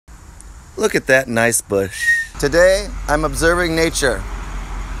Look at that nice bush. Today, I'm observing nature.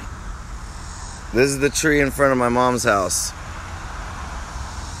 This is the tree in front of my mom's house.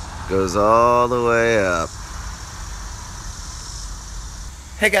 Goes all the way up.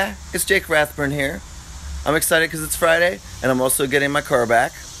 Hey guy, it's Jake Rathburn here. I'm excited because it's Friday, and I'm also getting my car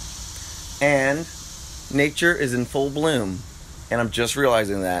back. And nature is in full bloom, and I'm just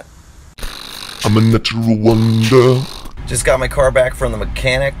realizing that. I'm a natural wonder. Just got my car back from the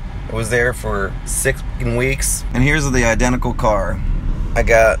mechanic. I was there for 6 weeks. And here's the identical car. I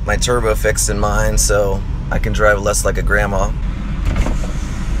got my turbo fixed in mine so I can drive less like a grandma.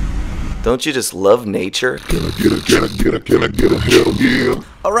 Don't you just love nature? Can I get a hell yeah?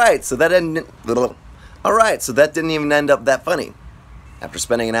 Alright, so that didn't even end up that funny after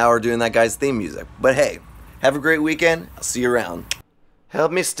spending an hour doing that guy's theme music. But hey, have a great weekend. I'll see you around.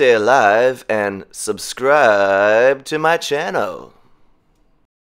 Help me stay alive and subscribe to my channel.